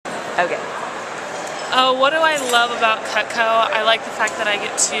Okay. What do I love about Cutco? I like the fact that I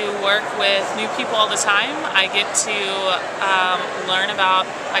get to work with new people all the time. I get to learn about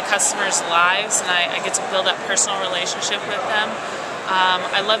my customers' lives, and I get to build that personal relationship with them.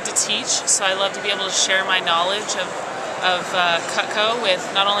 I love to teach, so I love to be able to share my knowledge of Cutco with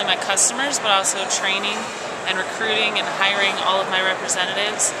not only my customers, but also training and recruiting and hiring all of my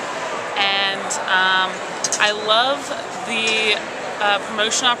representatives. And I love the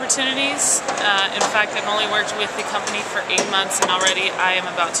promotion opportunities. In fact, I've only worked with the company for 8 months, and already I am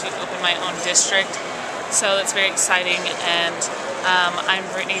about to open my own district. So that's very exciting. And I'm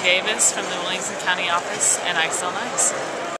Brittany Davis from the Williamson County office, and I sell knives.